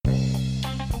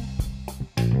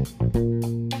Good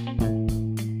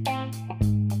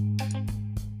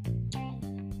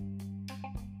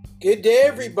day,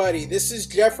 everybody. This is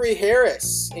Jeffrey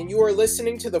Harris, and you are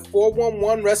listening to the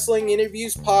 411 Wrestling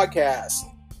Interviews podcast.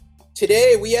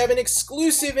 Today, we have an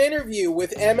exclusive interview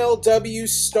with MLW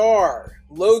star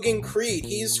Logan Creed.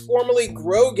 He's formerly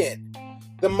Grogan,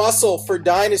 the muscle for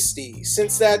Dynasty.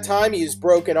 Since that time, he has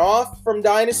broken off from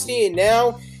Dynasty, and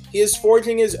now he is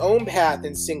forging his own path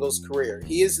in singles career.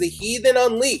 He is the Heathen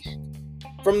Unleashed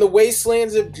from the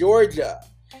wastelands of Georgia.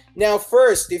 Now,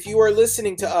 first, if you are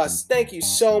listening to us, thank you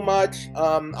so much.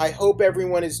 I hope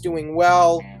everyone is doing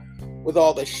well with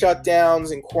all the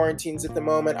shutdowns and quarantines at the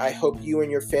moment. I hope you and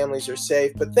your families are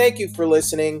safe. But thank you for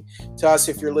listening to us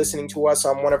if you're listening to us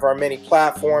on one of our many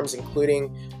platforms,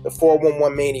 including the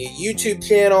 411 Mania YouTube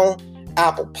channel,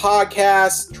 Apple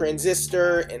Podcasts,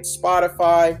 Transistor, and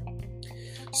Spotify.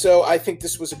 So I think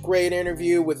this was a great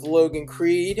interview with Logan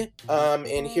Creed.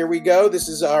 And here we go. This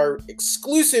is our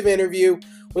exclusive interview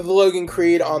with Logan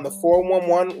Creed on the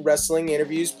 411 Wrestling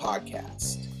Interviews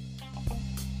podcast.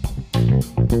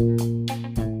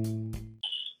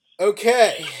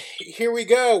 Okay, here we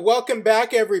go. Welcome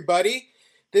back, everybody.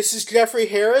 This is Jeffrey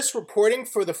Harris reporting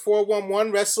for the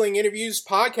 411 Wrestling Interviews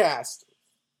podcast.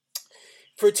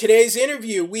 For today's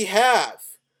interview, we have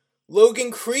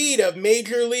Logan Creed of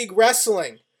Major League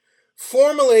Wrestling,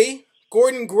 formerly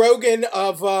Gordon Grogan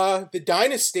of the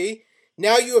Dynasty.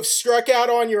 Now you have struck out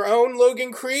on your own,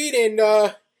 Logan Creed, and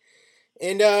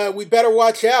we better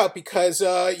watch out because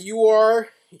you are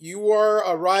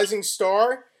a rising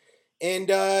star, and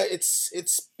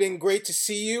it's been great to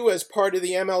see you as part of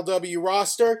the MLW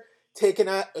roster,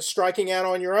 striking out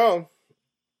on your own.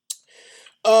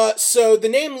 So the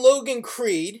name Logan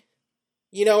Creed,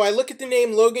 I look at the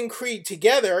name Logan Creed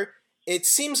together, it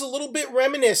seems a little bit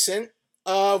reminiscent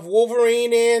of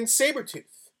Wolverine and Sabretooth.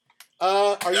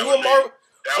 That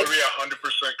would be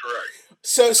 100% correct.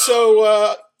 So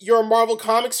you're a Marvel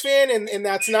Comics fan, and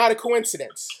that's not a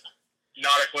coincidence.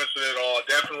 Not a coincidence at all.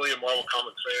 Definitely a Marvel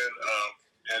Comics fan.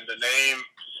 And the name,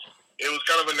 it was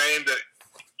kind of a name that,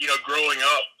 growing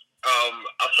up,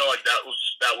 I felt like that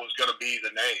was going to be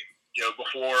the name.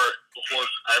 Before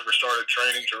I ever started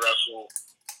training to wrestle,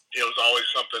 it was always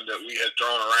something that we had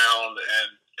thrown around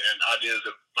and ideas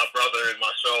that my brother and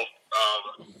myself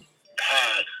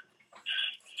had.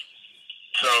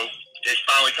 So it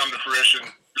finally come to fruition,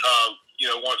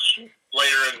 once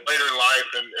later in life,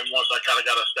 and once I kind of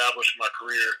got established in my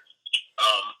career,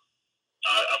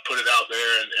 I put it out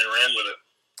there and ran with it.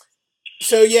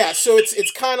 So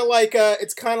it's kind of like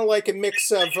a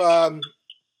mix of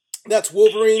that's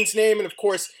Wolverine's name, and of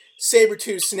course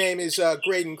Sabretooth's name is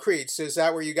Graydon Creed. So is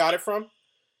that where you got it from?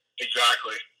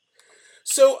 Exactly.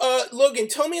 So, Logan,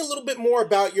 tell me a little bit more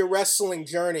about your wrestling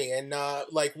journey, and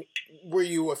were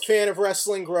you a fan of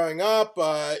wrestling growing up?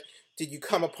 Did you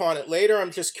come upon it later?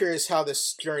 I'm just curious how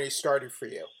this journey started for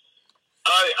you.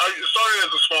 I started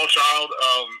as a small child.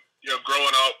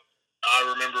 Growing up, I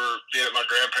remember being at my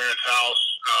grandparents'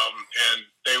 house, and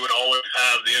they would always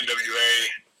have the NWA,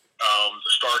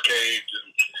 the Starcades,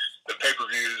 and the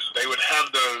pay-per-views. They would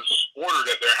have those ordered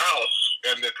at their house,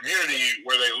 and the community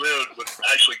where they lived would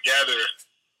actually gather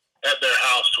at their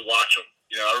house to watch them.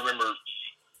 I remember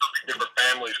different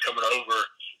families coming over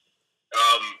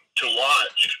to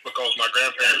watch because my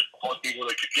grandparents were the only people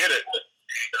that could get it.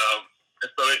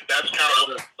 And so that's kind of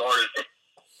what it started,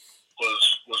 was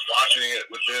watching it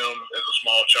with them as a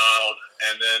small child.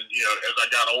 And then, as I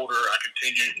got older, I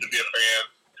continued to be a fan.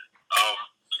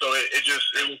 So it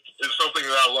was something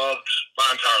that I loved my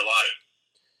entire life.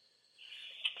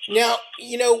 Now,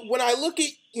 when I look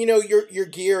at, your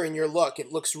gear and your look,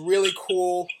 it looks really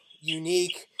cool,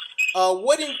 unique.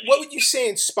 What would you say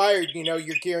inspired,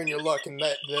 your gear and your look and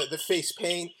the face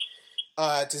paint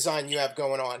design you have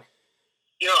going on?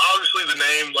 Obviously the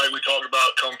name, like we talked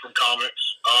about, come from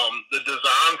comics. The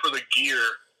design for the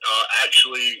gear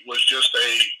actually was just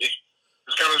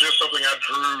it's kind of just something I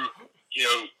drew,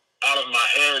 out of my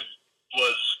head.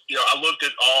 Was, I looked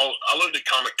at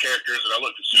comic characters, and I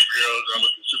looked at superheroes, and I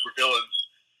looked at supervillains,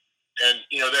 and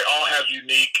they all have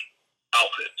unique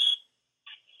outfits,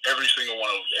 every single one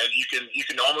of them, and you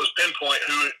can almost pinpoint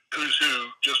who's who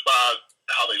just by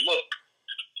how they look.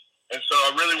 And so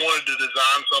I really wanted to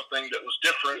design something that was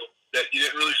different, that you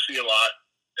didn't really see a lot,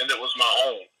 and that was my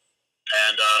own.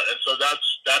 And so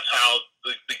that's how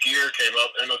the gear came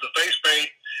up. And the face paint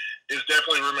is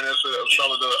definitely reminiscent of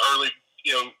some of the early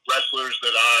wrestlers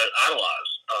that I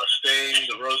idolized. Sting,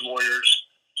 the Road Warriors,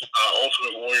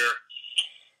 Ultimate Warrior.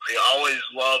 I always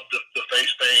loved the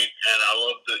face paint, and I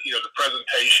loved the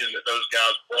presentation that those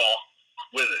guys brought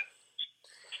with it.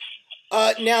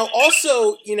 Now,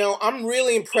 also, I'm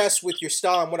really impressed with your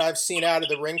style and what I've seen out of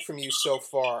the ring from you so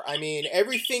far. I mean,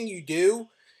 everything you do,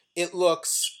 it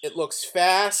looks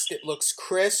fast, it looks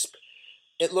crisp,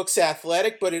 it looks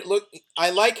athletic, but I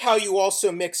like how you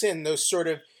also mix in those sort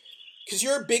of, because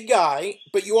you're a big guy,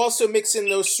 but you also mix in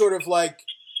those sort of like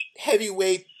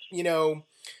heavyweight,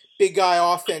 big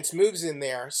guy offense moves in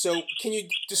there. So can you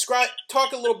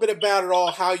talk a little bit about it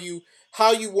all, how you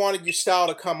wanted your style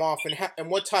to come off, and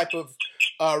what type of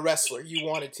wrestler you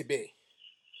wanted to be?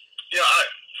 Yeah,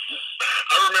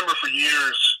 I remember for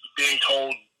years being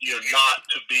told,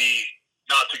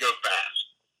 not to go fast,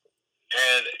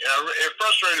 and it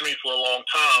frustrated me for a long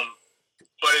time.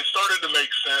 But it started to make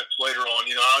sense later on.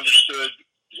 I understood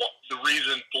the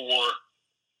reason for,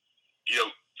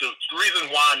 the reason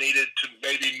why I needed to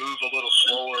maybe move a little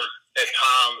slower at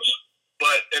times.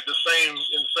 But in the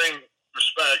same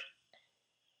respect,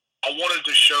 I wanted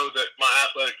to show that my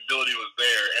athletic ability was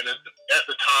there, and at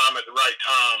the right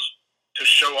time, to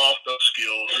show off those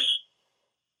skills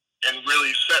and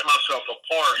really set myself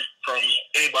apart from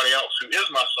anybody else who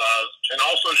is my size, and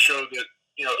also show that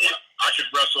I could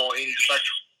wrestle on any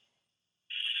spectrum.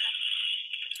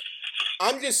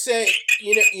 I'm just saying,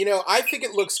 I think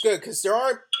it looks good because there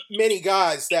aren't many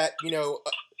guys that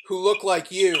who look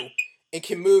like you and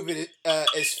can move it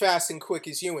as fast and quick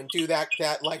as you and do that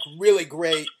like really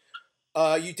great.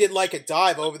 You did like a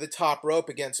dive over the top rope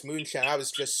against Moonshine. I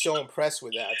was just so impressed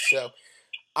with that. So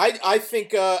I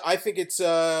think it's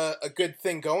a good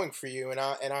thing going for you, and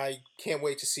I can't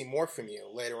wait to see more from you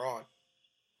later on.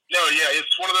 No, yeah,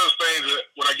 it's one of those things that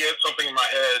when I get something in my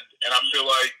head and I feel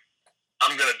like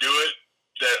I'm going to do it,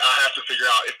 that I have to figure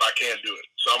out if I can do it.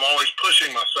 So I'm always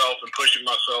pushing myself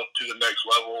to the next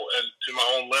level and to my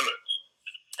own limits.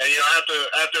 And I have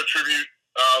to attribute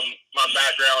my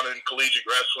background in collegiate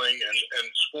wrestling and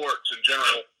sports in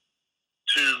general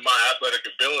to my athletic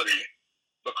ability,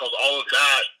 because all of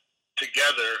that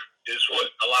together is what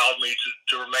allowed me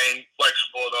to remain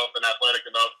flexible enough and athletic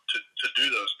enough to do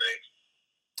those things.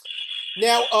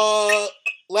 Now,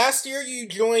 last year you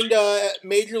joined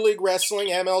Major League Wrestling,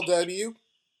 MLW.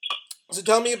 So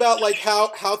tell me about like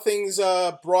how things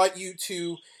brought you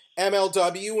to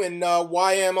MLW and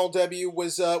why MLW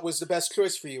was the best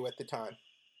choice for you at the time.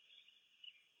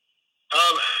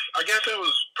 I guess it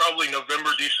was probably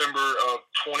November, December of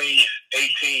 2018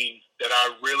 that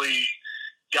I really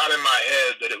got in my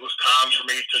head that it was time for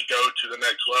me to go to the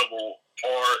next level,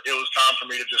 or it was time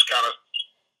for me to just kind of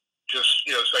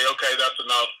say, okay, that's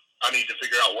enough. I need to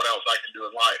figure out what else I can do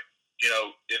in life.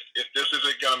 If this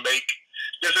isn't going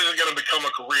to become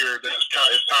a career, then it's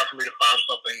time for me to find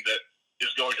something that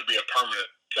is going to be a permanent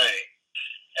thing.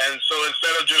 And so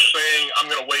instead of just saying,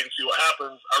 I'm going to wait and see what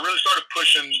happens, I really started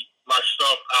pushing my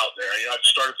stuff out there. I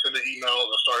started sending emails.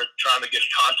 I started trying to get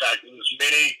in contact with as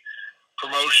many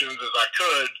promotions as I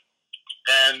could.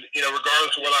 And,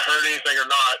 regardless of whether I heard anything or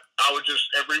not, I would just,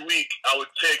 every week, I would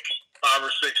pick 5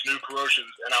 or 6 new promotions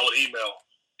and I would email.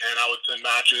 And I would send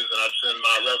matches and I'd send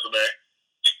my resume.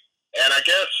 And I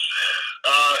guess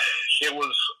it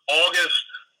was August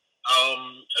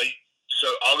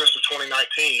of 2019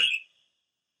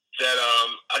 that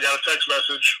I got a text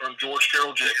message from George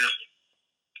Carroll Jr.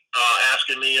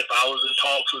 Asking me if I was in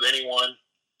talks with anyone,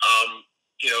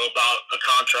 about a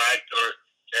contract,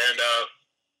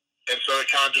 and so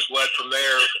it kind of just led from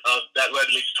there. That led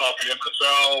me to talking to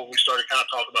MSL. We started kind of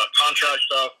talking about contract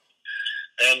stuff,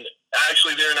 and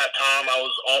actually during that time, I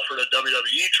was offered a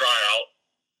WWE tryout,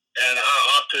 and I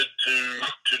opted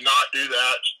to not do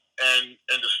that and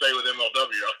to stay with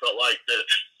MLW. I felt like that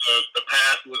the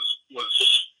path was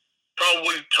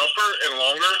probably tougher and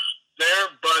longer there,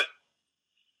 but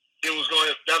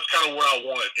that's kind of what I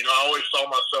wanted. I always saw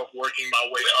myself working my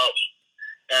way up,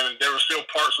 and there were still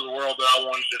parts of the world that I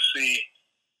wanted to see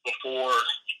before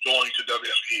going to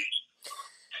WWE.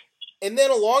 And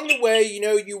then along the way,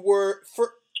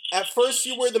 at first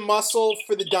you were the muscle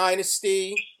for the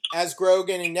Dynasty as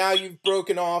Grogan, and now you've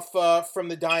broken off from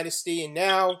the Dynasty, and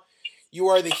now you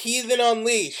are the Heathen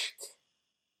Unleashed.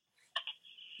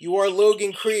 You are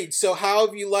Logan Creed. So how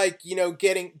have you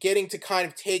getting to kind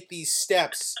of take these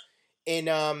steps in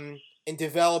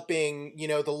developing,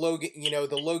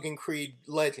 the Logan Creed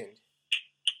legend?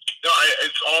 No,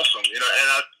 it's awesome,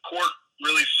 and Court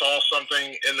really saw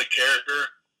something in the character,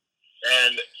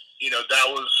 and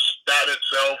that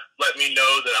itself let me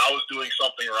know that I was doing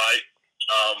something right,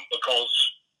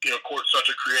 because Court's such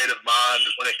a creative mind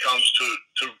when it comes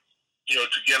to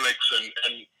gimmicks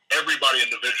and everybody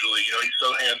individually. He's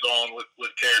so hands-on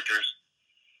with characters.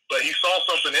 But he saw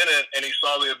something in it, and he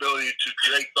saw the ability to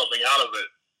create something out of it.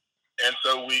 And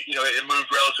so it moved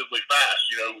relatively fast.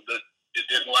 It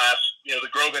didn't last. The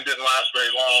Grogan didn't last very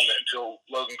long until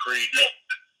Logan Creed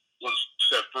was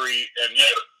set free,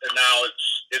 and now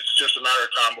it's just a matter of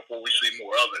time before we see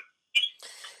more of it.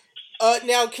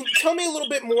 Now, can you tell me a little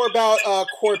bit more about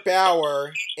Court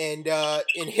Bauer and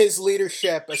in his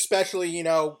leadership, especially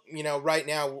right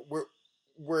now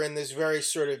we're in this very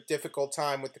sort of difficult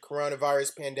time with the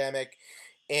coronavirus pandemic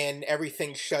and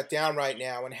everything shut down right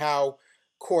now, and how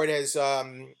Court has,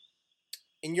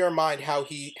 in your mind, how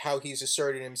he's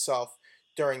asserted himself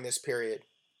during this period.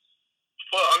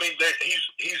 Well, I mean,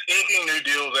 he's inking new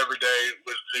deals every day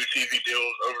with new TV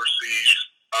deals overseas,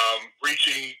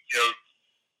 reaching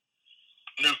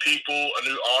new people, a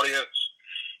new audience,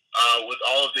 with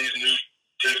all of these new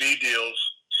TV deals.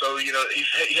 So he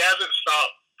hasn't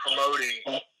stopped promoting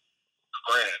the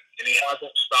brand, and he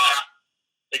hasn't stopped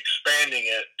expanding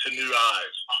it to new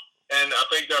eyes. And I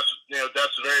think that's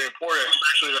very important,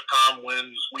 especially at a time when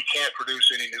we can't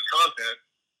produce any new content.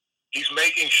 He's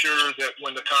making sure that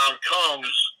when the time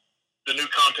comes, the new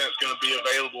content is going to be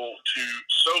available to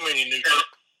so many new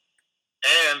people.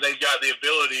 And they've got the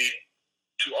ability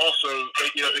to also,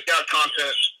 they've got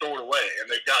content stored away,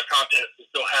 and they've got content that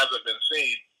still hasn't been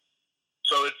seen.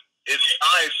 So it's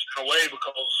nice in a way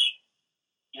because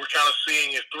we're kind of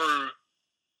seeing it through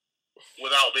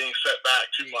without being set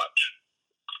back too much.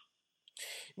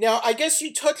 Now, I guess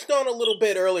you touched on a little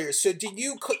bit earlier. So did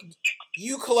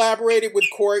you collaborated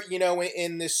with Court,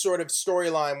 in this sort of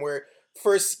storyline where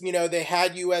first, they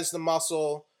had you as the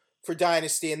muscle for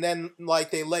Dynasty, and then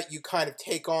they let you kind of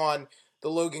take on the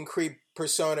Logan Creed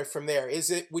persona from there.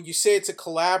 Would you say it's a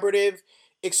collaborative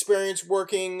experience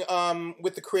working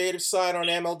with the creative side on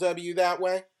MLW that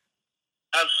way?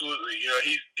 Absolutely.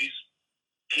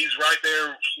 He's right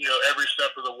there, every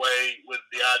step of the way with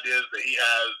the ideas that he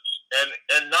has.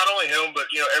 And not only him, but,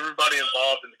 everybody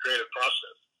involved in the creative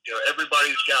process.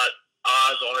 Everybody's got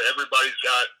eyes on it. Everybody's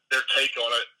got their take on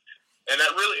it. And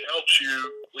that really helps you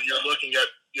when you're looking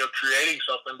at, creating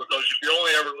something, because if you're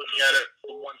only ever looking at it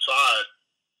from one side,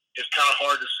 it's kind of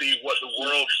hard to see what the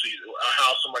world sees or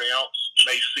how somebody else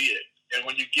may see it. And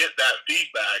when you get that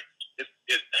feedback,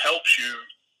 it helps you,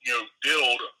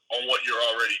 build on what you're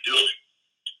already doing.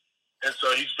 And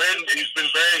so he's been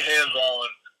very hands-on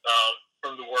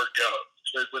from the word go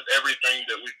with everything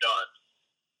that we've done.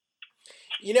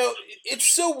 It's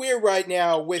so weird right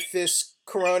now with this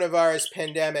coronavirus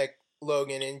pandemic,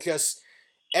 Logan, and just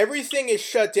everything is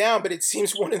shut down, but it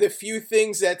seems one of the few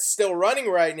things that's still running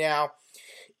right now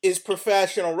is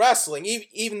professional wrestling,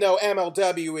 even though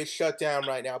MLW is shut down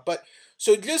right now. But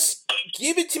so just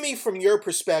give it to me from your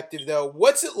perspective, though.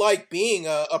 What's it like being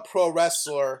a pro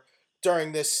wrestler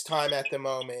during this time at the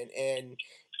moment? And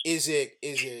is it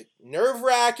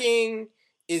nerve-wracking?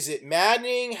 Is it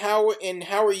maddening? How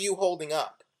are you holding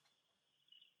up?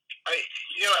 I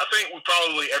think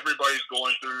everybody's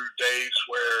going through days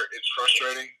where it's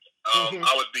frustrating.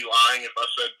 I would be lying if I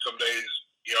said some days,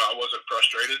 I wasn't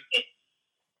frustrated.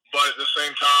 But at the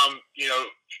same time,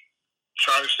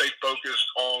 trying to stay focused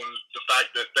on the fact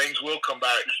that things will come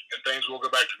back and things will go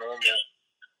back to normal.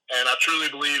 And I truly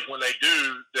believe when they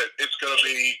do that it's going to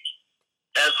be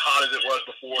as hot as it was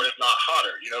before, if not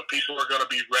hotter. People are going to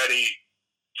be ready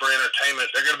for entertainment.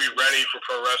 They're going to be ready for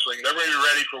pro wrestling. They're going to be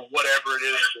ready for whatever it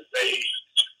is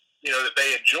that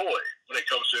they enjoy when it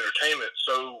comes to entertainment.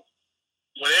 So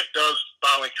when it does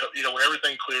finally, when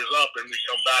everything clears up and we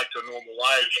come back to normal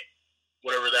life,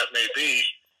 whatever that may be,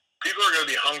 people are going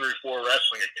to be hungry for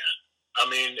wrestling again. I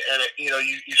mean, and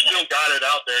you still got it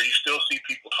out there. You still see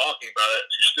people talking about it.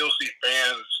 You still see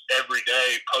fans every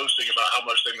day posting about how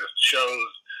much they miss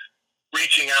shows,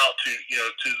 reaching out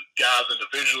to guys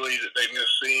individually that they miss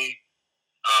seeing.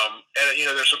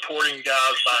 And they're supporting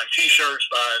guys buying T-shirts,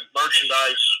 buying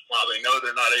merchandise while they know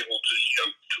they're not able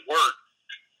to work.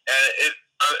 And it's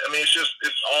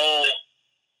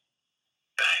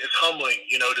humbling,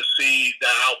 to see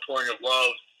that outpouring of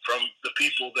love from the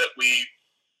people that we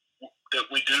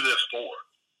do this for.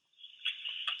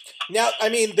 Now, I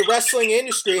mean, the wrestling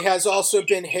industry has also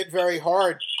been hit very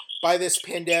hard by this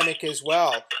pandemic as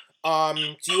well.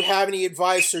 Do you have any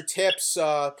advice or tips,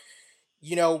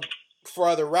 for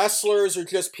other wrestlers or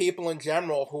just people in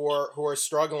general who are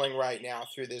struggling right now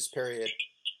through this period?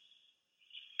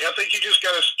 Yeah, I think you just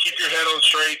got to keep your head on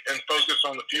straight and focus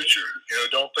on the future.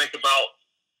 Don't think about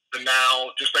the now.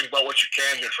 Just think about what you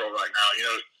can control right now.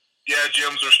 Yeah,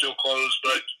 gyms are still closed,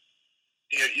 but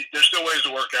there's still ways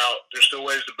to work out. There's still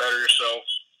ways to better yourself,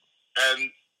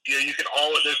 and you can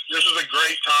always. This is a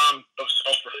great time of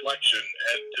self-reflection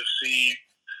and to see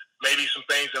maybe some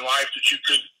things in life that you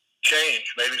could change,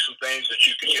 maybe some things that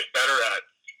you can get better at,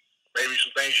 maybe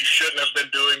some things you shouldn't have been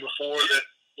doing before that,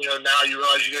 now you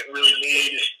realize you didn't really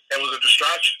need and was a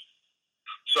distraction.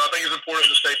 So I think it's important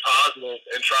to stay positive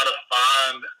and try to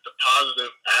find the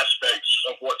positive aspects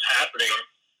of what's happening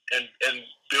and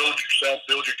build yourself,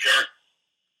 build your character,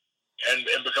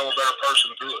 and become a better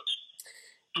person through it.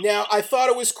 Now, I thought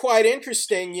it was quite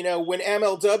interesting, when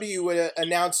MLW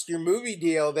announced your movie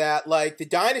deal that, like, the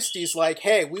Dynasty's like,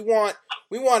 hey, we want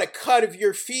a cut of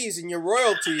your fees and your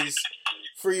royalties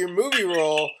for your movie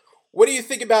role. What do you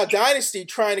think about Dynasty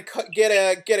trying to get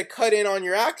a cut in on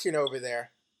your action over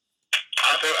there?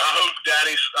 I hope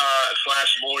Daddy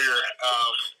 / lawyer,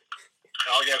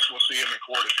 I guess we'll see him in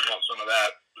court if he wants some of that,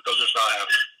 because it's not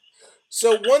happening.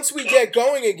 So once we get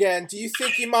going again, do you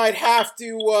think you might have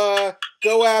to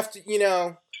go after,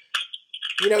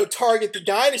 target the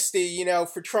Dynasty,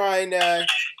 for trying to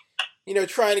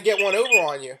get one over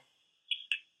on you?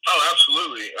 Oh,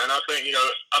 absolutely. And I think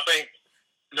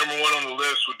number one on the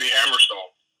list would be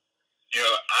Hammerstone.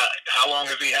 How long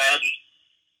has he had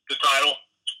the title?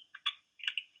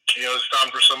 It's time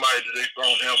for somebody to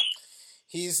dethrone him.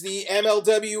 He's the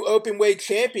MLW Openweight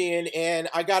champion, and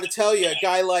I got to tell you, a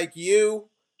guy like you,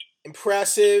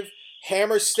 impressive,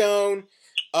 Hammerstone,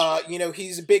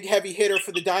 he's a big heavy hitter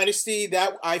for the Dynasty.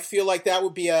 That I feel like that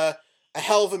would be a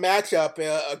hell of a matchup,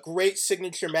 a great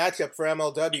signature matchup for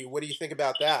MLW. What do you think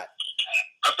about that?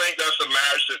 I think that's a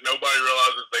match that nobody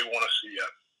realizes they want to see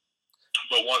yet.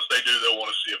 But once they do, they'll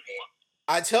want to see it more.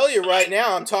 I tell you right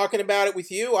now, I'm talking about it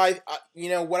with you. I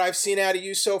what I've seen out of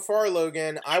you so far,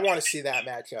 Logan. I want to see that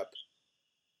matchup.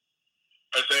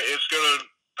 I think it's gonna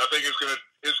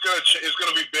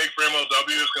be big for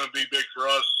MLW. It's gonna be big for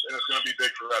us, and it's gonna be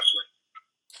big for wrestling.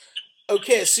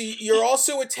 Okay, so you're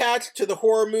also attached to the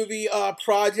horror movie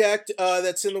project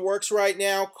that's in the works right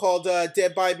now called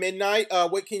Dead by Midnight.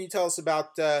 What can you tell us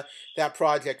about that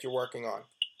project you're working on?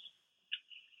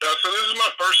 So this is my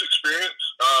first experience.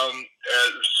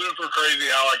 Super crazy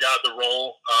how I got the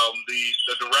role.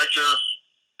 The director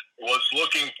was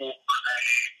looking for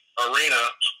a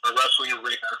wrestling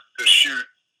arena to shoot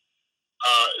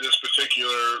this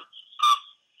particular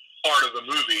part of the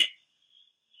movie.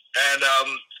 And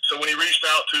so when he reached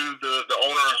out to the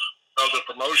owner of the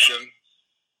promotion,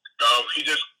 I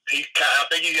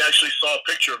think he actually saw a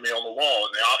picture of me on the wall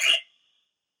in the office.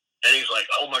 And he's like,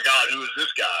 oh my God, who is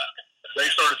this guy? They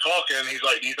started talking. He's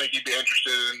like, do you think you'd be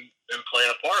interested in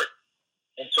playing a part?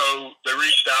 And so they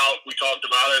reached out. We talked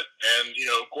about it. And,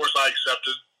 of course I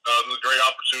accepted. It was a great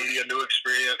opportunity, a new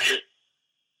experience.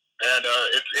 And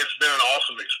it's been an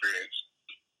awesome experience.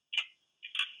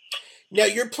 Now,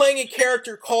 you're playing a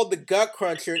character called the Gut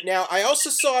Cruncher. Now, I also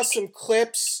saw some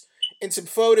clips and some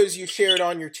photos you shared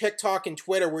on your TikTok and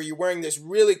Twitter where you're wearing this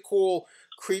really cool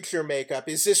creature makeup.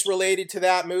 Is this related to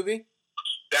that movie?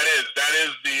 That is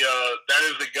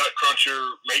the Gut Cruncher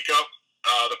makeup.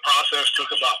 The process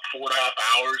took about 4.5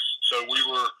 hours, so we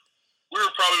were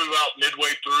probably about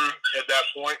midway through at that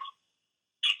point.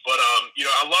 But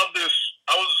I love this.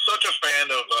 I was such a fan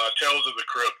of Tales of the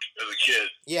Crypt as a kid.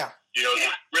 Yeah.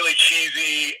 Really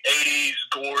cheesy, 80s,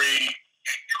 gory,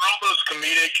 almost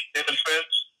comedic in a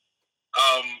sense.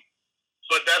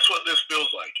 But that's what this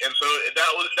feels like. And so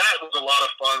that was a lot of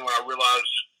fun when I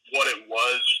realized what it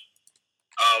was.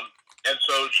 And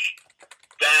so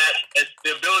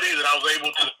the ability that I was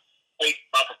able to take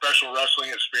my professional wrestling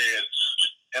experience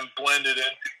and blend it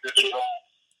into this role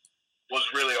was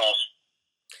really awesome.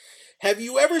 Have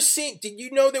you ever did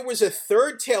you know there was a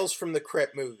third Tales from the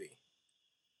Crypt movie?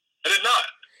 I did not.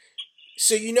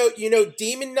 So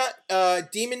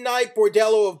Demon Knight,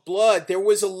 Bordello of Blood, there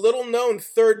was a little known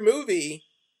third movie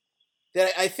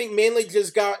that I think mainly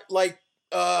just got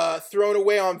thrown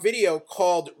away on video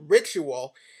called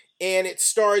Ritual, and it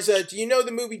stars do you know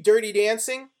the movie Dirty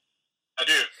Dancing? I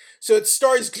do. So it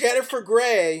stars Jennifer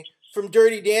Grey from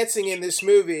Dirty Dancing in this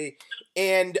movie,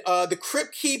 and the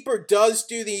Crypt Keeper does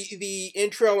do the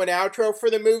intro and outro for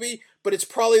the movie, but it's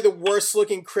probably the worst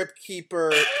looking Crypt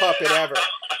Keeper puppet ever.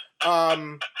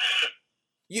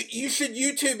 You should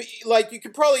YouTube, you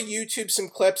could probably YouTube some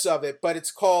clips of it, but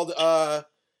it's called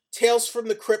Tales from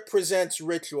the Crypt Presents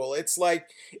Ritual. It's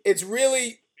it's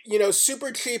really,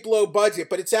 super cheap, low budget,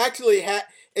 but it's actually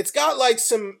it's got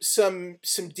some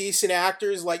decent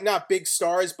actors, not big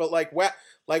stars, but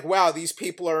wow, these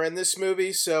people are in this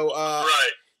movie. So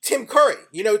right. Tim Curry,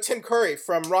 Tim Curry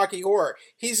from Rocky Horror,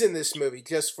 he's in this movie,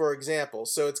 just for example.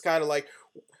 So it's kind of like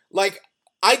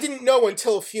I didn't know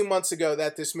until a few months ago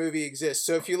that this movie exists.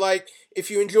 So if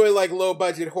you enjoy low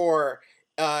budget horror,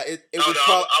 I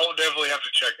will definitely have to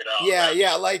check it out.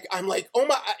 Yeah. I'm oh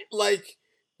my,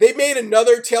 They made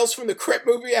another Tales from the Crypt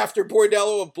movie after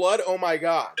Bordello of Blood. Oh my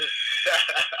god!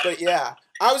 But yeah,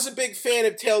 I was a big fan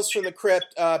of Tales from the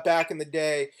Crypt back in the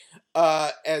day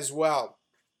as well.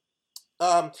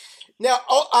 Now,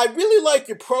 I really like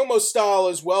your promo style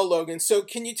as well, Logan. So,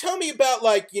 can you tell me about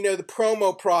the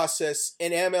promo process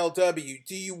in MLW?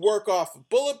 Do you work off of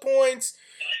bullet points?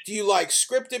 Do you like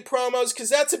scripted promos? Because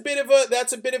that's a bit of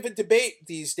a debate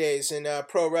these days in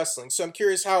pro wrestling. So, I'm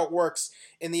curious how it works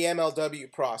in the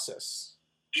MLW process.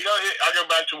 I go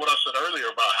back to what I said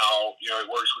earlier about how it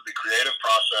works with the creative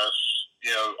process.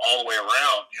 All the way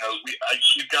around.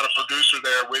 You've got a producer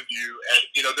there with you,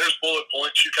 and there's bullet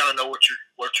points. You kind of know what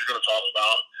you're going to talk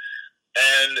about,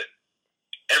 and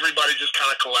everybody just kind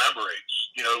of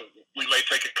collaborates. We may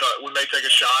take a cut, we may take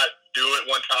a shot, do it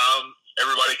one time.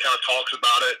 Everybody kind of talks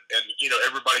about it, and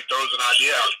everybody throws an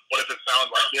idea out. What if it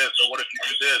sounds like this, or what if you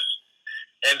do this?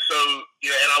 And so,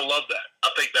 and I love that.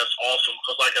 I think that's awesome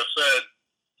because, like I said,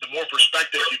 the more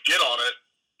perspective you get on it,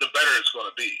 the better it's going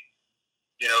to be.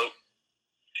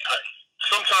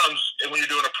 Sometimes when you're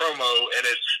doing a promo and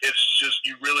it's just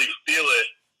you really feel it,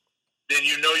 then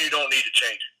you don't need to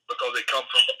change it because it come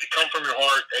from your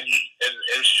heart and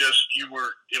it's just it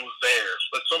was there.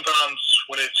 But sometimes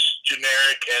when it's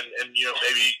generic and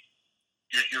maybe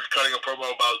you're cutting a promo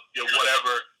about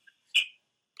whatever,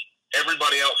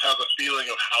 everybody else has a feeling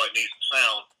of how it needs to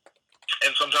sound,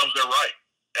 and sometimes they're right.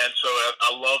 And so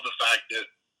I love the fact that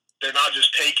they're not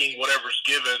just taking whatever's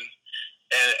given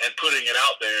and putting it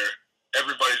out there.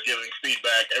 Everybody's giving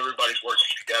feedback. Everybody's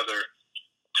working together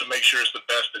to make sure it's the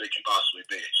best that it can possibly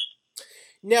be.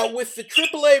 Now, with the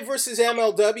AAA versus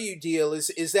MLW deal,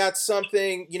 is that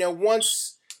something,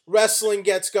 once wrestling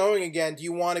gets going again, do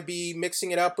you want to be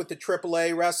mixing it up with the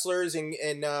AAA wrestlers and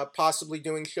possibly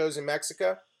doing shows in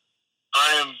Mexico?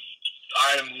 I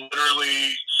am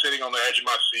literally sitting on the edge of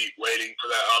my seat waiting for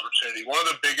that opportunity. One of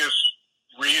the biggest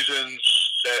reasons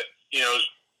that,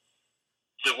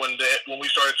 that when we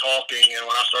started talking and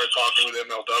when I started talking with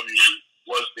MLW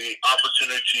was the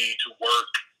opportunity to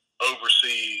work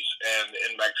overseas and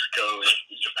in Mexico and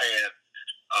in Japan.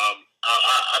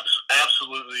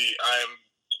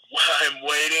 I'm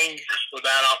waiting for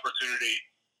that opportunity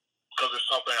because it's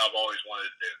something I've always wanted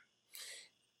to do.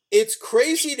 It's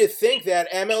crazy to think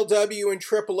that MLW and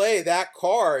AAA, that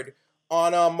card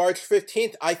on March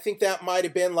 15th, I think that might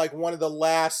have been like one of the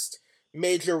last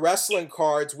major wrestling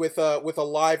cards with a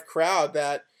live crowd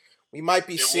that we might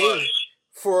be seeing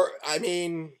for, I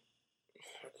mean,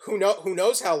 who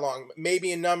knows how long,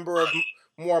 maybe a number of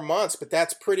more months, but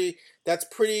that's pretty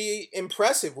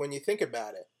impressive when you think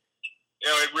about it.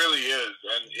 It really is.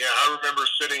 And I remember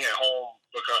sitting at home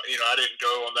because, I didn't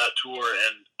go on that tour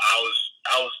and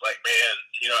I was like, man,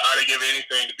 I'd give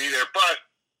anything to be there, but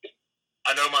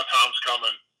I know my time's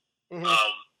coming.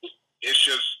 Mm-hmm. It's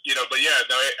just, but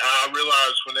I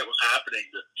realized when it was happening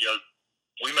that,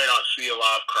 we may not see a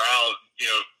live crowd,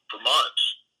 for months.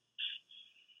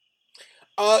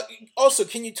 Also,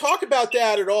 can you talk about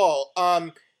that at all?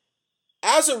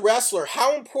 As a wrestler,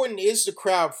 how important is the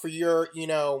crowd for your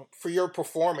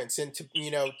performance and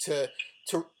to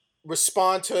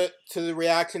respond to the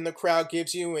reaction the crowd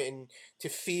gives you and to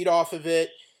feed off of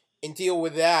it and deal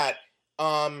with that?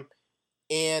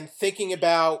 And thinking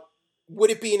about, would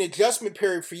it be an adjustment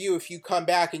period for you if you come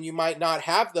back and you might not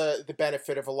have the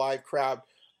benefit of a live crowd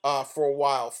for a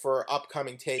while for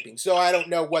upcoming taping? So I don't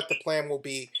know what the plan will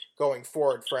be going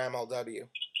forward for MLW.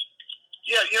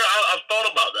 Yeah, I've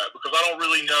thought about that because I don't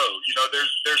really know.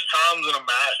 There's times in a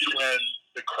match when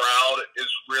the crowd is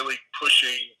really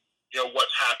pushing,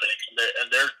 what's happening,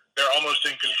 and they're almost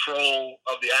in control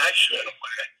of the action in a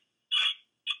way.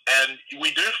 And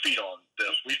we do feed on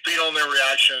them. We feed on their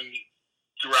reaction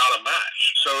throughout a match.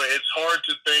 So it's hard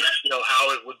to think,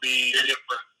 how it would be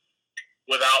different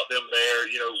without them there.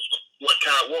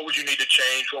 What would you need to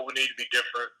change? What would need to be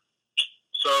different?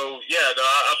 So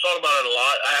I've thought about it a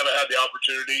lot. I haven't had the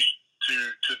opportunity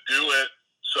to do it,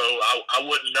 so I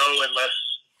wouldn't know unless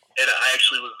I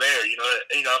actually was there.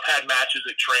 I've had matches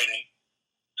at training,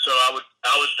 so I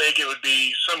would think it would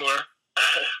be similar,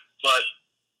 but.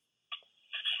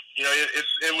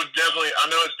 It would definitely. I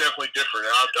know it's definitely different.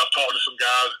 And I've talked to some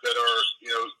guys that are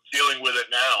dealing with it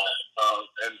now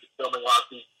and filming lots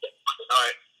of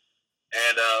tonight,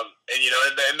 and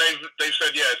they've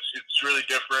said it's really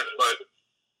different, but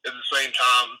at the same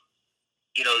time,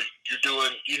 you're doing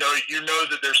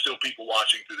that there's still people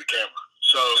watching through the camera.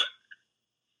 So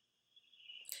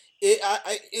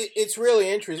it's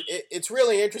really interesting. It's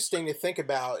really interesting to think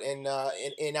about, and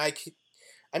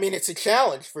I mean, it's a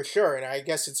challenge for sure, and I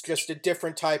guess it's just a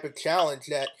different type of challenge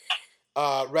that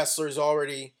wrestlers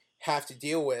already have to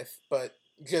deal with, but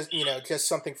just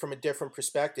something from a different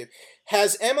perspective.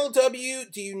 Has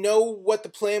MLW? Do you know what the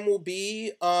plan will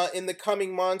be in the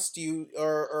coming months? Do you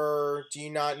or do you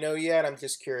not know yet? I'm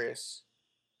just curious.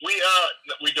 We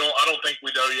don't. I don't think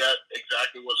we know yet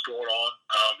exactly what's going on.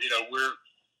 We're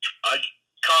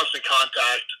constant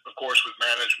contact, of course, with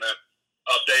management,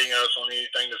 updating us on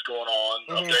anything that's going on,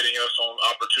 updating us on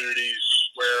opportunities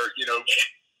where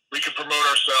we can promote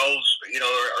ourselves,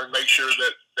 or make sure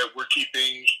that we're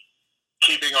keeping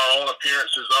our own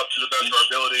appearances up to the best of our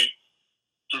ability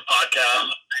through podcasts,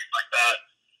 things like that.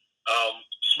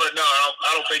 But no,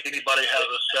 I don't think anybody has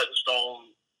a set in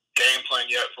stone game plan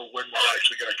yet for when we're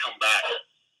actually going to come back.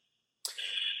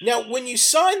 Now, when you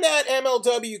signed that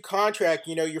MLW contract,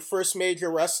 your first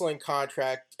major wrestling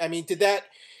contract, I mean, did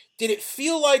it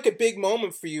feel like a big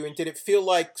moment for you, and did it feel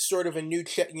like sort of a new,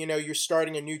 you're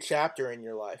starting a new chapter in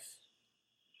your life?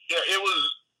 Yeah, it was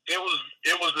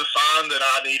the sign that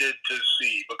I needed to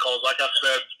see, because, like I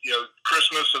said,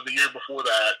 Christmas of the year before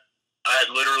that, I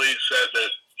had literally said that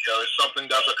if something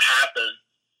doesn't happen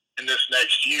in this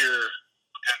next year,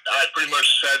 I had pretty much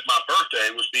said my birthday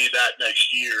would be that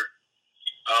next year.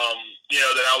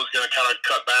 That I was going to kind of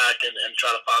cut back and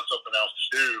try to find something else to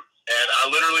do. And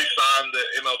I literally signed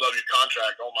the MLW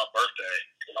contract on my birthday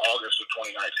in August of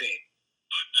 2019.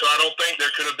 So I don't think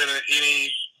there could have been any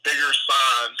bigger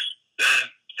signs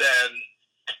than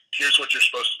here's what you're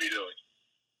supposed to be doing.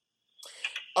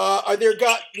 Are there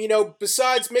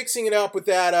besides mixing it up with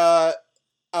that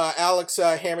Alex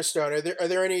Hammerstone, are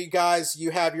there any guys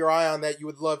you have your eye on that you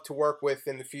would love to work with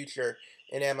in the future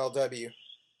in MLW?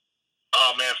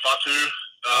 Oh man, Fatu.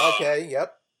 Okay,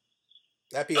 yep,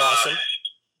 that'd be awesome.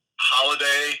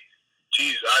 Holiday,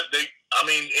 geez,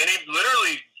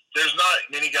 literally, there's not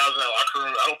many guys in that locker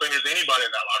room. I don't think there's anybody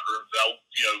in that locker room that I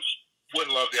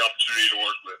wouldn't love the opportunity to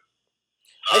work with.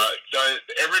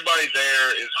 Everybody there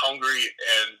is hungry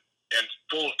and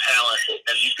full of talent,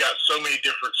 and you've got so many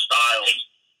different styles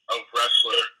of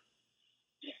wrestler,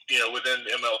 within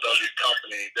the MLW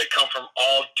company that come from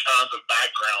all kinds of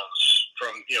backgrounds, from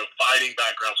fighting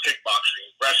backgrounds, kickboxing,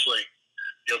 wrestling,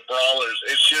 brawlers.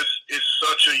 It's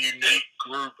such a unique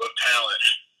group of talent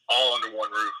all under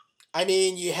one roof. I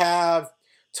mean, you have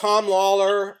Tom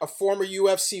Lawler, a former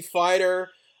UFC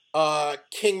fighter,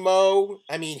 King Mo.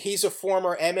 I mean, he's a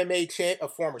former MMA champ, a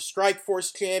former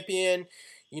Strikeforce champion,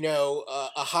 a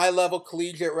high-level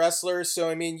collegiate wrestler. So,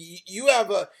 I mean, you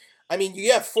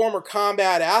have former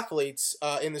combat athletes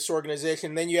in this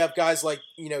organization. Then you have guys like,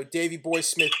 Davey Boy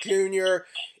Smith Jr.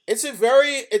 It's a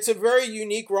very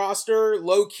unique roster,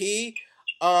 low key.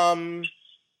 And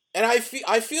I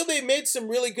feel they made some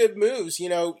really good moves,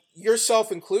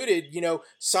 yourself included,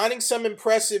 signing some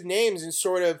impressive names and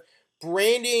sort of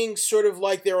branding sort of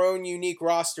like their own unique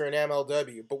roster in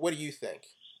MLW. But what do you think?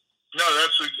 No,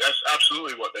 that's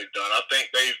absolutely what they've done. I think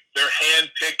they're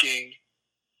hand-picking.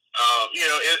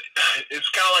 It's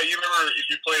kind of like, you remember if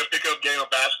you played a pickup game of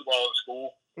basketball in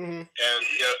school, and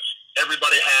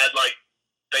everybody had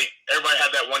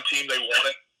that one team they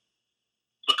wanted,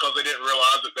 because they didn't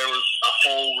realize that there was a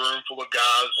whole room full of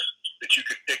guys that you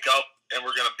could pick up and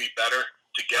were going to be better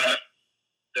together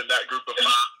than that group of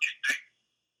five.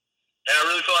 And I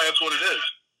really feel like that's what it is.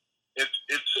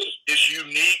 It's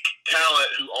unique talent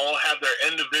who all have their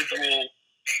individual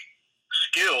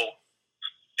skill,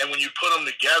 and when you put them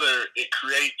together, it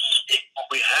creates what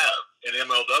we have in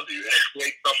MLW, and it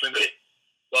creates something they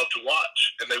love to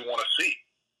watch and they want to see.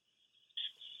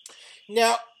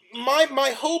 Now,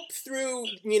 my hope through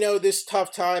this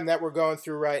tough time that we're going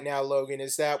through right now, Logan,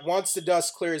 is that once the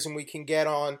dust clears and we can get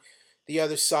on the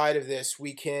other side of this,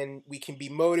 we can be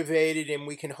motivated and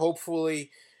we can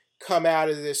hopefully come out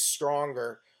of this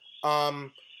stronger.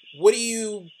 What do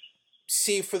you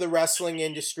see for the wrestling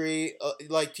industry?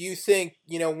 Do you think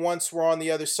once we're on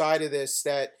the other side of this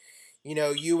that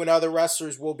you and other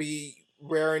wrestlers will be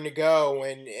raring to go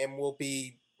and will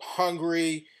be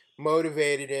hungry,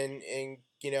 motivated, and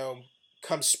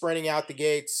come sprinting out the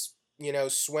gates,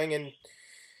 swinging.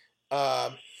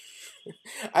 I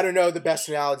don't know the best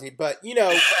analogy, but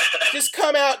just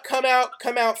come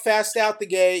out fast out the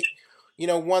gate.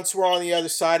 Once we're on the other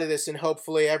side of this, and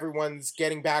hopefully everyone's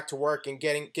getting back to work and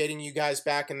getting you guys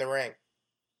back in the ring.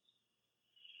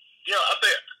 Yeah,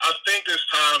 I think this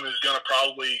time is going to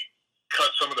probably cut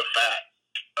some of the fat.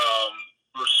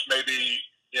 Maybe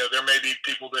there may be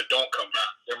people that don't come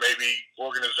back. There may be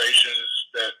organizations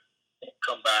that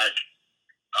come back.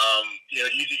 You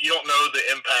don't know the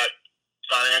impact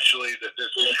financially that this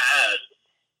has had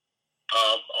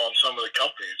on some of the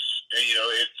companies,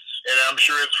 and I'm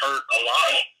sure it's hurt a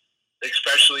lot,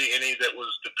 especially any that was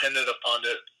dependent upon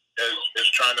it as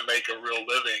trying to make a real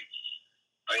living.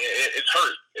 I mean, it's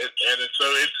hurt, so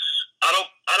it's.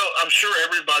 I'm sure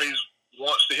everybody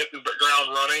wants to hit the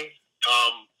ground running,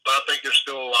 but I think there's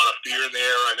still a lot of fear in the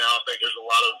air right now. I think there's a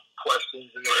lot of questions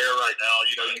in the air right now.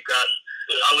 You know,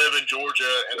 I live in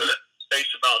Georgia, and the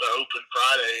state's about to open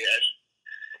Friday,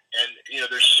 and you know,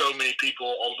 there's so many people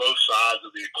on both sides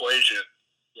of the equation,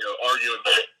 you know, arguing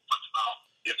about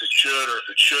if it should or if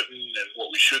it shouldn't, and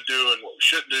what we should do and what we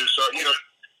shouldn't do. So, you know,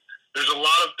 there's a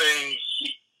lot of things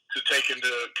to take into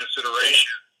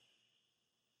consideration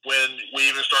when we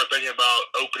even start thinking about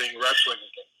opening wrestling,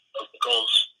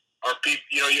 because are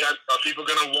people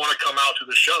going to want to come out to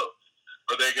the show?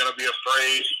 Are they going to be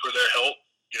afraid for their health?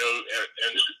 You know,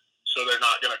 and so they're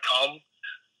not going to come,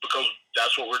 because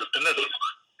that's what we're dependent on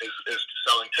is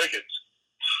selling tickets.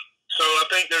 So I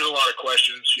think there's a lot of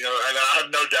questions, you know, and I have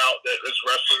no doubt that as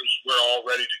wrestlers we're all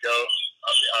ready to go.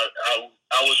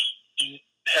 I would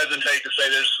hesitate to say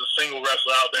there's a single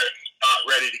wrestler out there not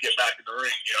ready to get back in the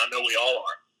ring. You know, I know we all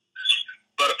are.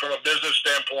 But from a business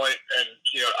standpoint, and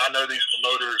you know, I know these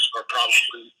promoters are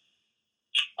probably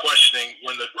questioning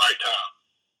when the right time.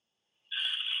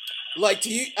 Like,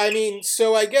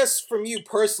 so I guess from you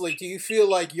personally, do you feel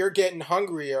like you're getting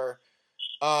hungrier?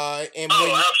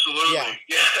 Absolutely. Yeah.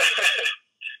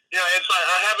 Yeah, it's like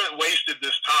I haven't wasted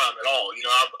this time at all. You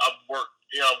know,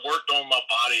 I've worked on my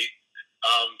body,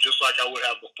 just like I would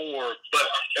have before, but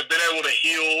I've been able to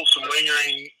heal some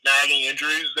lingering, nagging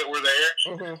injuries that were there.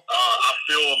 Mm-hmm. I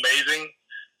feel amazing,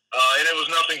 and it was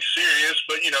nothing serious.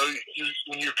 But you know,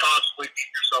 when you're constantly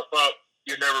beating yourself up,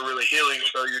 you're never really healing,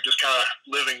 so you're just kind of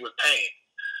living with pain.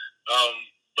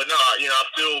 But no, you know, I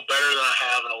feel better than I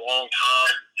have in a long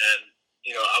time, and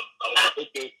you know, I'm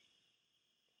looking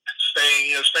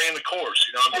staying the course.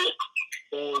 You know, I'm looking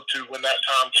forward to when that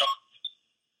time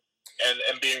comes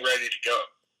and being ready to go.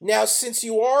 Now, since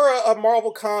you are a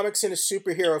Marvel Comics and a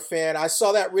superhero fan, I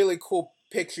saw that really cool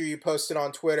picture you posted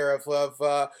on Twitter of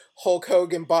Hulk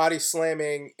Hogan body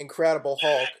slamming Incredible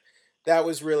Hulk. That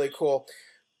was really cool.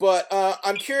 But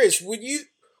I'm curious, would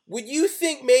you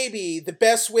think maybe the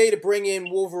best way to bring in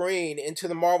Wolverine into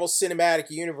the Marvel Cinematic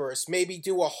Universe, maybe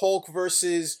do a Hulk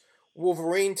versus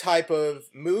Wolverine type of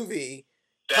movie?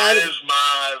 If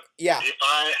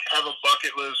I have a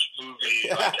bucket list movie,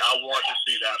 like, I want to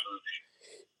see that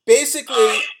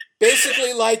movie.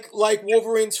 Basically, like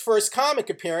Wolverine's first comic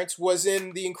appearance was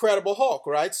in The Incredible Hulk,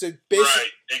 right? So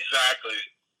right, exactly.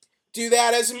 Do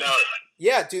that as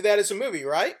a movie,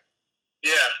 right?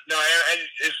 Yeah, no, and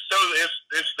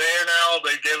it's there now.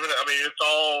 They've given it. I mean,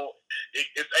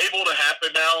 it's able to happen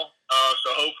now.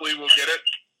 So hopefully we'll get it.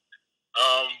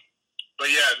 But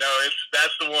yeah, no,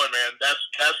 that's the one, man.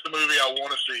 That's the movie I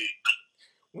want to see.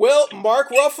 Well, Mark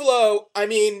Ruffalo, I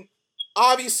mean,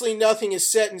 obviously nothing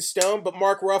is set in stone, but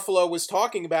Mark Ruffalo was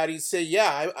talking about it. He'd say,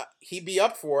 yeah, he'd be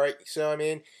up for it. So I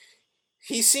mean,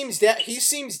 he seems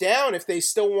down if they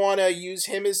still want to use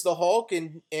him as the Hulk,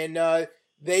 and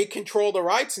they control the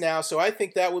rights now. So I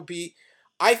think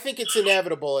it's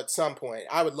inevitable at some point.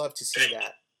 I would love to see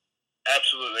that.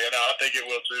 Absolutely, and I think it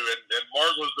will too. And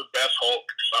Mark was the best Hulk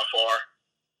by far.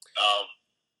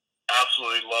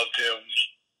 Absolutely loved him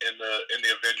in the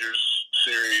Avengers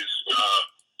series.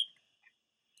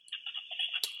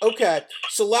 Okay,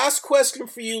 so last question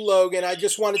for you, Logan. I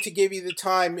just wanted to give you the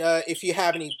time if you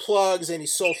have any plugs, any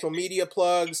social media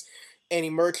plugs, any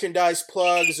merchandise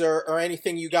plugs, or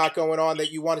anything you got going on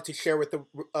that you wanted to share with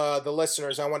the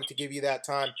listeners. I wanted to give you that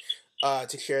time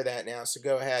to share that now. So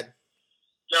go ahead.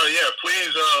 No, yeah,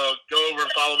 please go over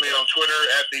and follow me on Twitter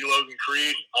at The Logan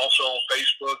Creed, also on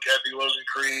Facebook at The Logan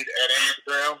Creed, at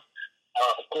Instagram.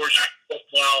 Of course, you can check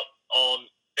me out on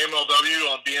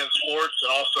MLW on BN Sports,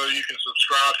 and also you can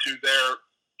subscribe to their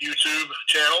YouTube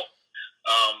channel.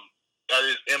 That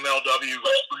is MLW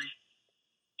Wrestling.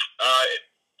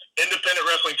 Independent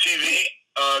Wrestling TV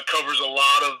covers a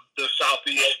lot of the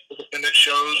Southeast independent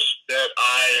shows that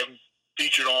I am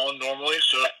featured on normally.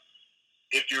 So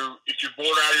if you're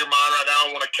bored out of your mind right now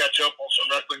and want to catch up on some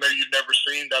wrestling maybe you've never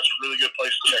seen, that's a really good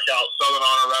place to check out. Southern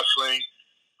Honor Wrestling,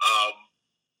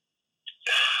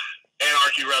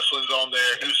 Anarchy Wrestling's on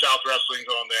there, New South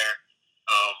Wrestling's on there.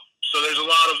 So there's a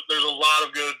lot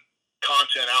of good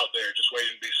content out there just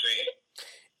waiting to be seen.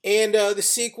 And the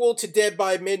sequel to Dead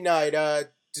by Midnight,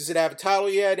 does it have a title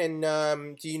yet? And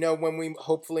do you know when we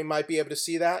hopefully might be able to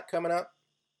see that coming up?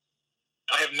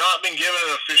 I have not been given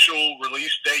an official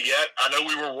release date yet. I know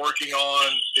we were working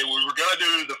on it. We were going to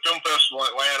do the film festival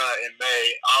in Atlanta in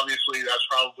May. Obviously, that's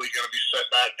probably going to be set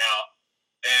back now.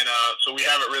 And so we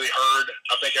haven't really heard.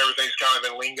 I think everything's kind of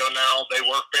in lingo now. They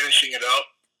were finishing it up,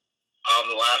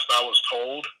 the last I was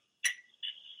told.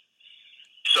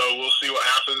 So we'll see what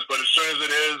happens. But as soon as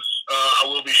it is, I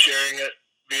will be sharing it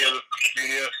via the social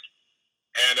media,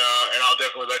 and I'll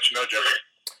definitely let you know, Jeffrey.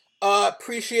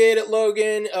 Appreciate it,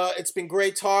 Logan. It's been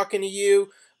great talking to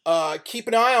you. Keep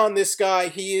an eye on this guy.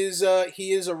 He is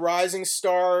a rising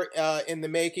star in the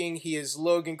making. He is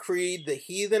Logan Creed, the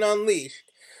Heathen Unleashed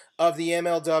of the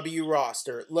MLW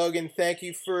roster. Logan, thank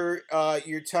you for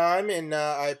your time, and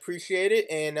I appreciate it,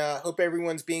 and hope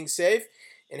everyone's being safe,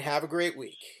 and have a great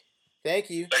week.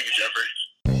 Thank you. Thank you, Jeffrey.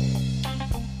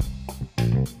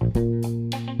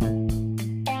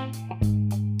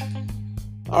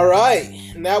 All right,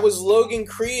 and that was Logan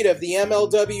Creed of the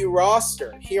MLW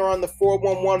roster here on the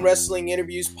 411 Wrestling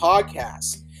Interviews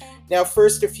podcast. Now,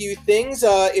 first, a few things.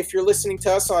 If you're listening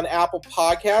to us on Apple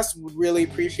Podcasts, we'd really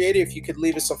appreciate it if you could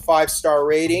leave us a 5-star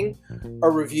rating, a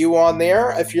review on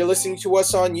there. If you're listening to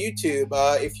us on YouTube,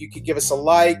 if you could give us a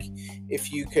like,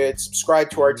 if you could subscribe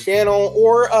to our channel,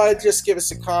 or just give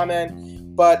us a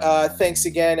comment. But thanks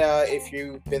again if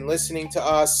you've been listening to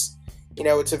us. You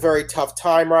know, it's a very tough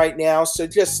time right now, so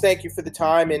just thank you for the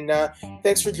time, and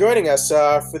thanks for joining us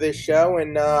for this show,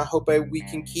 and hope we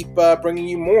can keep bringing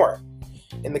you more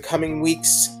in the coming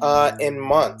weeks and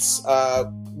months.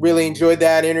 Really enjoyed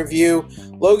that interview.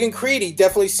 Logan Creed, he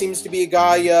definitely seems to be a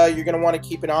guy you're going to want to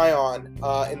keep an eye on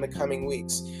in the coming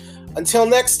weeks. Until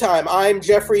next time, I'm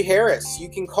Jeffrey Harris. You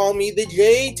can call me the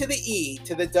J to the E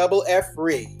to the double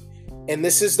F-ree, and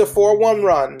this is the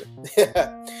 411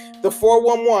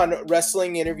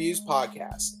 Wrestling Interviews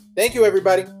podcast. Thank you,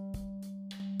 everybody.